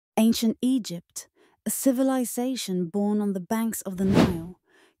Ancient Egypt, a civilization born on the banks of the Nile,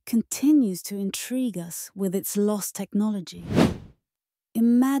 continues to intrigue us with its lost technology.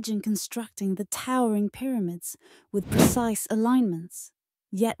 Imagine constructing the towering pyramids with precise alignments,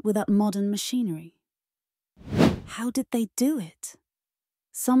 yet without modern machinery. How did they do it?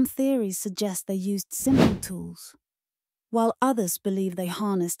 Some theories suggest they used simple tools, while others believe they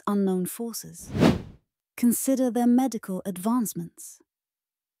harnessed unknown forces. Consider their medical advancements.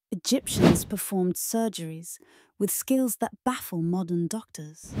 Egyptians performed surgeries with skills that baffle modern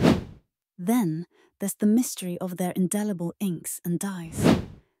doctors. Then there's the mystery of their indelible inks and dyes,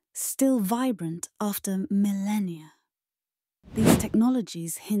 still vibrant after millennia. These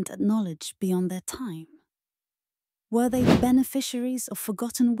technologies hint at knowledge beyond their time. Were they beneficiaries of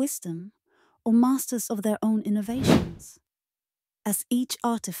forgotten wisdom or masters of their own innovations? As each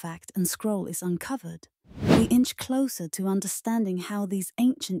artifact and scroll is uncovered, we inch closer to understanding how these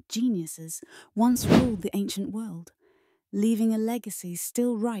ancient geniuses once ruled the ancient world, leaving a legacy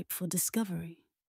still ripe for discovery.